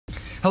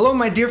Hello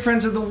my dear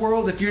friends of the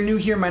world, if you're new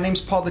here, my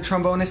name's Paul the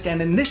Trombonist,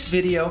 and in this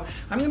video,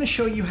 I'm going to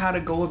show you how to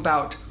go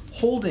about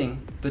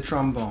holding the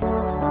trombone.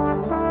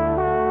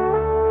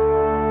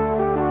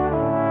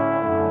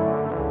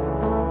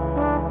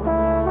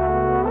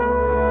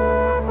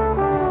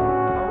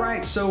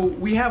 Alright, so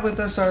we have with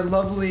us our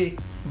lovely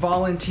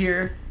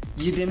volunteer.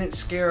 You didn't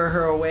scare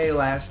her away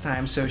last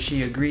time, so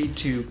she agreed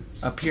to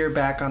appear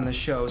back on the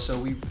show, so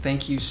we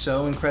thank you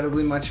so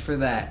incredibly much for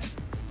that.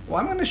 Well,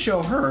 I'm going to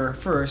show her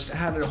first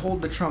how to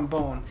hold the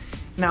trombone.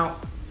 Now,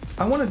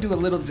 I want to do a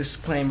little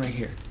disclaimer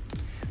here.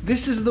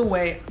 This is the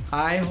way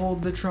I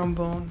hold the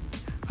trombone.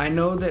 I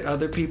know that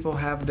other people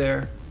have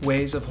their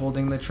ways of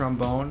holding the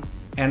trombone,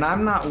 and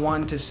I'm not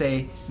one to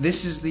say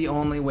this is the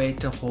only way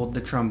to hold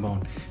the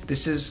trombone.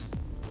 This is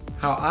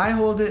how I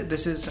hold it.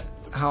 This is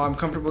how I'm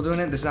comfortable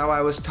doing it. This is how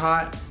I was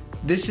taught.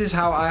 This is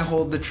how I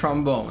hold the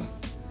trombone.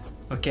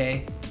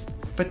 Okay?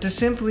 But to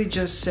simply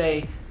just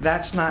say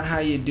that's not how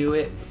you do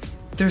it,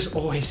 there's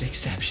always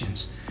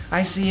exceptions.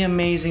 I see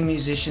amazing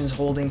musicians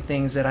holding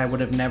things that I would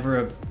have never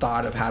have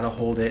thought of how to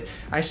hold it.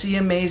 I see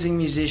amazing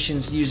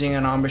musicians using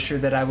an embouchure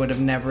that I would have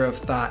never have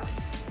thought.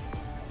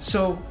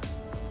 So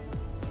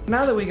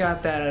now that we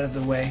got that out of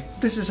the way,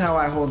 this is how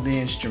I hold the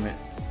instrument.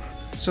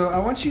 So I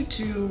want you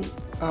to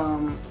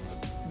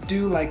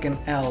do like an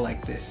L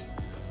like this.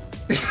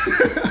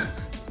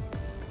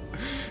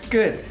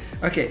 Good.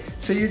 Okay,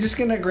 so you're just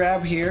gonna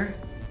grab here.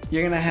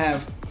 You're gonna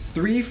have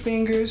 3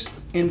 fingers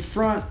in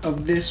front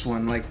of this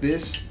one, like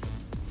this,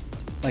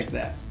 like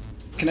that.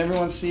 Can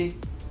everyone see?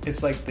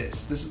 It's like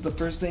this. This is the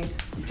first thing.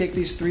 You take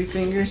these 3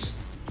 fingers.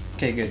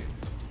 Okay, good.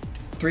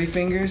 3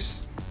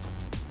 fingers.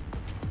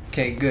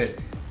 Okay,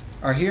 good.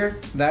 Are here.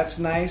 That's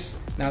nice.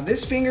 Now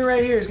this finger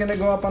right here is gonna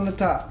go up on the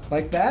top,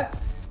 like that.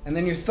 And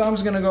then your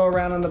thumb's gonna go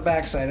around on the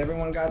back side.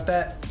 Everyone got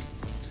that?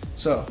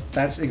 So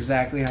that's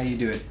exactly how you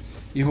do it.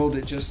 You hold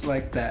it just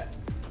like that.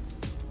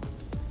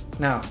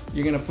 Now,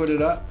 you're gonna put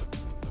it up.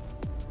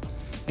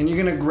 And you're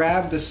gonna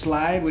grab the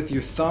slide with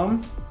your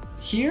thumb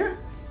here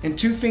and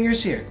 2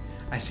 fingers here.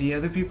 I see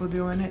other people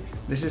doing it.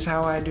 This is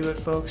how I do it,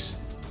 folks.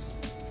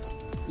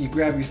 You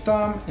grab your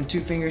thumb and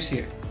 2 fingers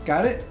here.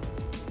 Got it?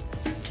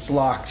 It's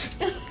locked.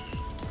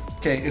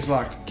 Okay, it's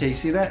locked. Okay, you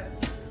see that?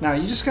 Now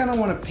you just kind of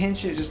want to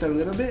pinch it just a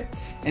little bit,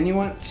 and you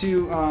want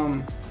to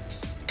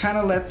kind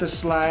of let the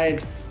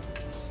slide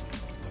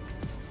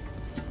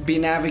be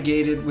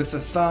navigated with the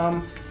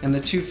thumb and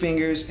the 2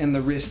 fingers, and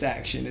the wrist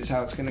action is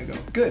how it's gonna go.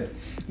 Good.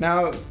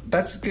 Now,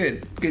 that's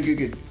good. Good, good,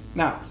 good.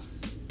 Now,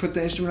 put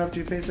the instrument up to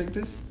your face like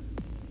this.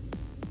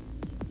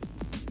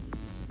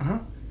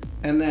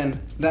 And then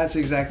that's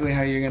exactly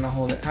how you're gonna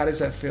hold it. How does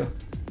that feel?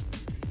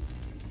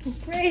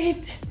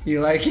 Great.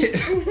 You like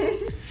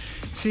it?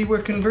 See,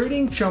 we're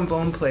converting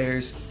trombone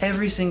players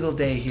every single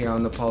day here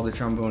on the Paul the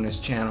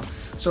Trombonist channel.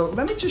 So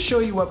let me just show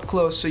you up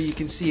close so you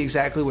can see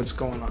exactly what's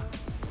going on.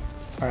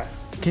 All right,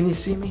 can you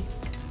see me?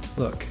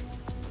 Look,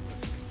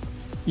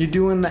 you're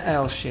doing the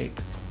L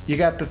shape. You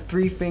got the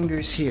 3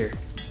 fingers here.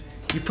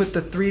 You put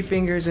the 3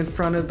 fingers in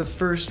front of the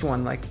first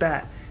one like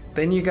that.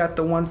 Then you got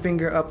the 1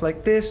 finger up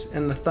like this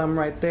and the thumb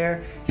right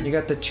there. You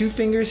got the 2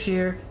 fingers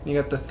here, you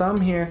got the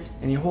thumb here,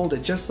 and you hold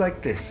it just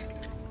like this.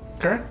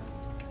 Okay?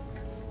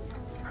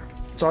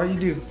 That's all you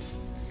do.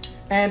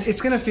 And it's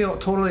gonna feel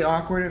totally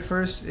awkward at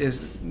first,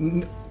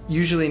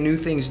 usually new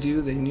things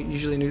do.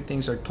 Usually new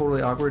things are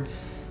totally awkward.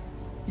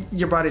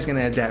 Your body's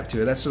gonna adapt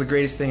to it. That's the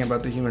greatest thing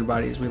about the human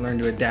body, is we learn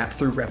to adapt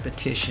through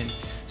repetition.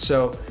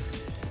 So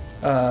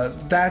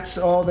that's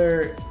all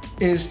there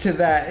is to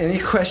that. Any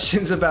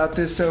questions about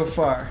this so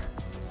far?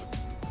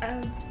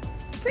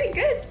 Pretty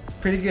good.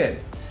 Pretty good.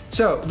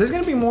 So there's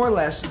gonna be more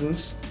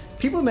lessons.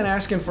 People have been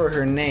asking for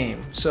her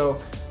name, so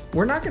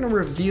we're not gonna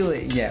reveal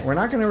it yet. We're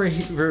not gonna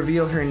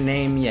reveal her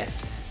name yet.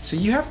 So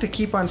you have to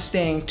keep on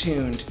staying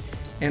tuned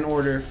in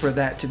order for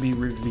that to be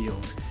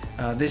revealed.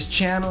 This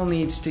channel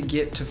needs to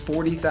get to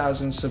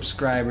 40,000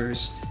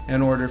 subscribers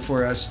in order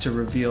for us to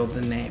reveal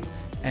the name.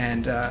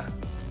 And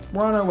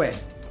we're on our way.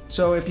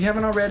 So if you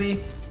haven't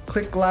already,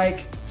 click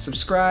like,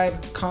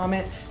 subscribe,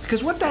 comment,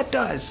 because what that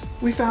does,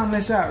 we found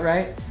this out,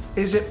 right,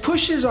 is it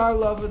pushes our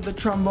love of the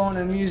trombone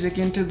and music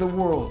into the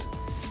world.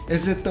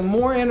 Is that the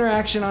more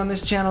interaction on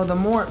this channel, the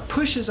more it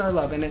pushes our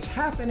love. And it's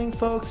happening,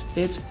 folks.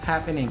 It's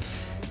happening.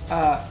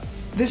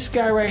 This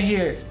guy right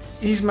here,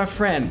 he's my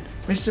friend,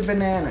 Mr.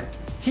 Banana.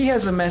 He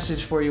has a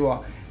message for you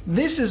all.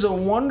 This is a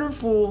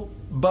wonderful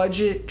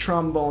budget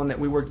trombone that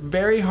we worked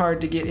very hard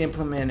to get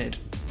implemented.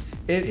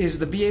 It is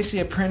the BAC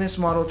Apprentice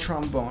Model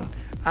Trombone.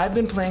 I've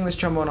been playing this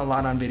trombone a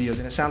lot on videos,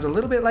 and it sounds a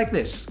little bit like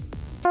this.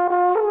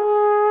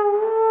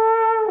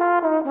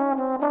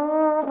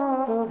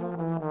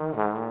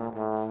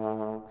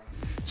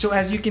 So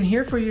as you can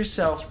hear for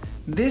yourself,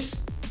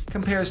 this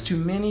compares to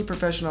many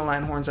professional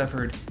line horns I've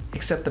heard,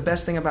 except the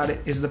best thing about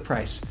it is the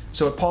price.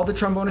 So at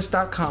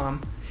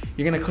paulthetrombonist.com,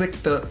 you're gonna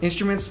click the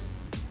instruments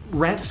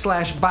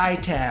rent/buy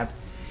tab,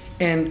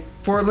 and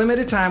for a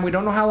limited time, we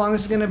don't know how long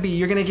this is gonna be,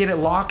 you're gonna get it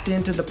locked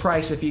into the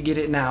price if you get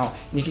it now.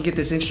 And you can get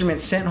this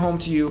instrument sent home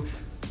to you,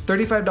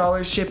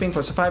 $35 shipping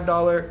plus a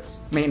 $5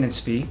 maintenance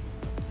fee.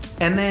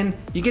 And then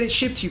you get it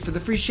shipped to you for the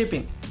free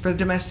shipping for the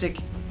domestic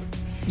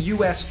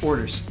US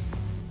orders.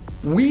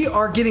 We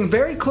are getting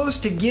very close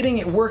to getting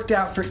it worked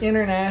out for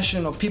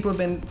international. People have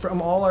been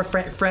from all our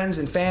friends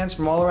and fans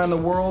from all around the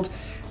world.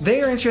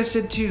 They are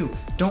interested too.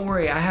 Don't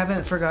worry, I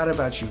haven't forgot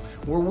about you.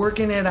 We're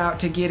working it out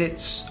to get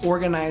it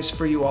organized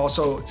for you all.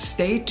 So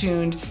stay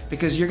tuned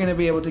because you're going to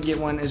be able to get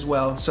one as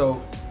well.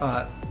 So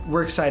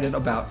we're excited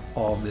about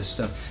all this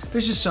stuff.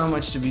 There's just so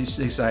much to be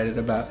excited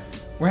about.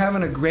 We're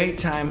having a great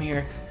time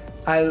here.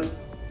 I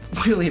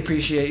really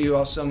appreciate you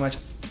all so much.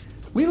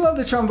 We love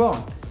the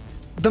trombone.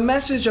 The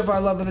message of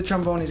our love of the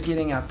trombone is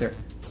getting out there.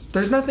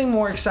 There's nothing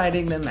more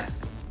exciting than that.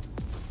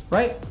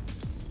 Right?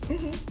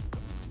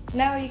 Mm-hmm.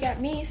 Now you got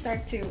me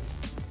start to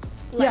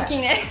liking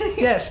it.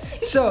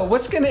 Yes. So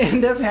what's going to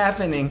end up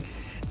happening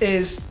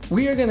is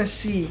we are going to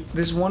see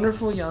this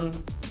wonderful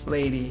young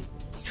lady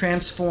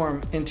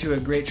transform into a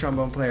great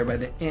trombone player by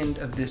the end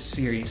of this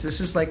series.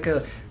 This is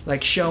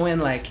like showing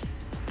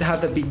how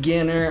the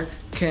beginner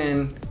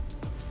can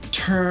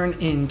turn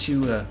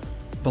into a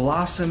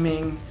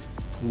blossoming,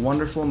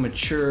 wonderful,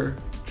 mature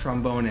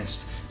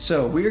trombonist.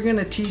 So we're going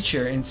to teach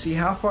her and see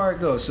how far it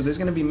goes. So there's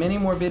going to be many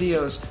more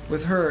videos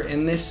with her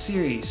in this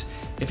series.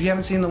 If you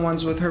haven't seen the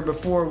ones with her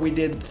before, we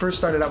first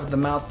started out with the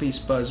mouthpiece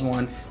buzz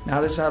one.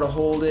 Now this is how to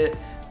hold it.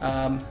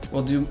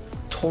 We'll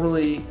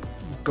totally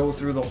go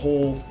through the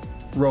whole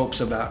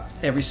ropes about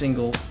every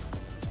single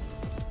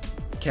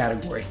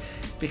category.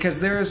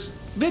 Because there's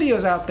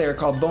videos out there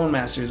called Bone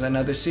Masters,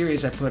 another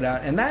series I put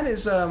out, and that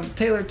is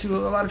tailored to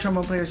a lot of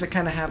trombone players that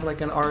kind of have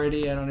like an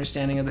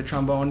understanding of the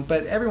trombone,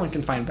 but everyone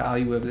can find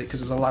value with it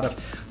because there's a lot of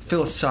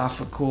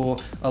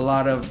philosophical, a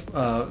lot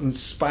of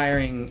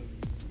inspiring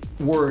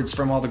words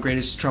from all the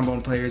greatest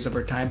trombone players of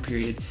our time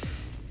period.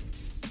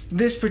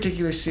 This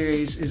particular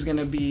series is going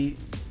to be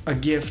a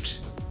gift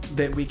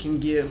that we can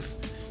give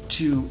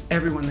to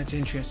everyone that's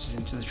interested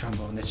into the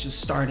trombone, that's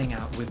just starting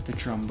out with the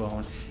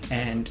trombone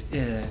and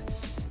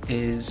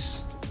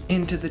is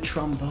into the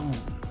trombone.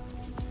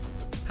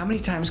 How many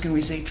times can we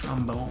say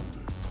trombone?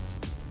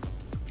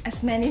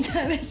 As many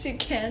times as you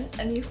can,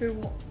 and if you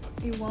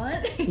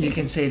want. You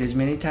can say it as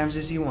many times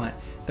as you want.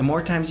 The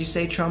more times you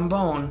say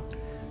trombone,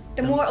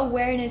 the more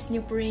awareness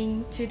you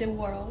bring to the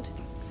world.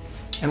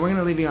 And we're going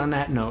to leave you on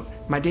that note.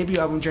 My debut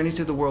album, Journey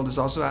to the World, is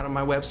also out on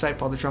my website,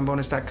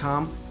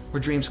 paulthetrombonist.com, where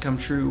dreams come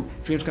true.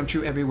 Dreams come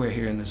true everywhere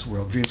here in this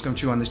world. Dreams come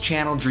true on this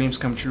channel. Dreams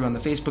come true on the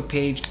Facebook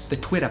page, the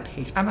Twitter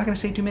page. I'm not going to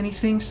say too many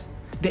things.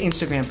 The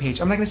Instagram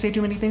page. I'm not going to say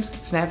too many things.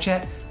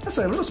 Snapchat. That's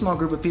a little small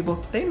group of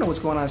people. They know what's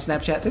going on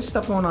Snapchat. There's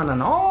stuff going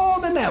on all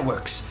the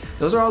networks.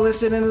 Those are all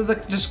listed in the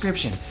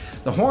description.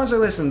 The horns are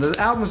listed. The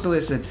albums are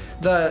listed.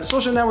 The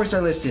social networks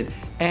are listed.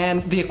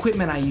 And the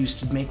equipment I use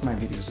to make my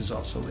videos is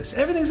also listed.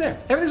 Everything's there.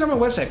 Everything's on my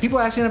website. People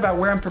asking about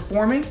where I'm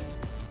performing.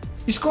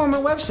 You just go on my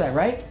website,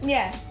 right?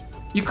 Yeah.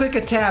 You click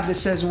a tab that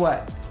says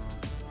what?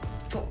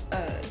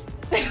 Performance.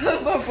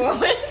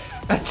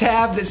 A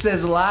tab that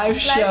says live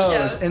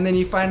shows, and then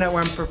you find out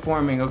where I'm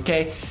performing,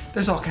 okay?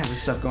 There's all kinds of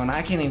stuff going on.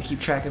 I can't even keep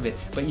track of it.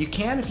 But you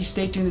can if you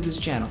stay tuned to this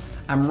channel.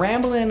 I'm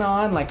rambling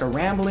on like a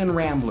rambling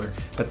rambler.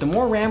 But the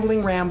more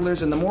rambling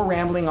ramblers and the more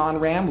rambling on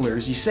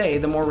ramblers you say,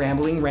 the more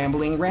rambling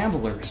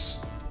ramblers.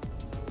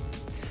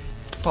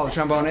 Paul the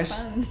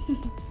Trombonist,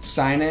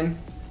 signing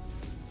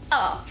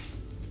off.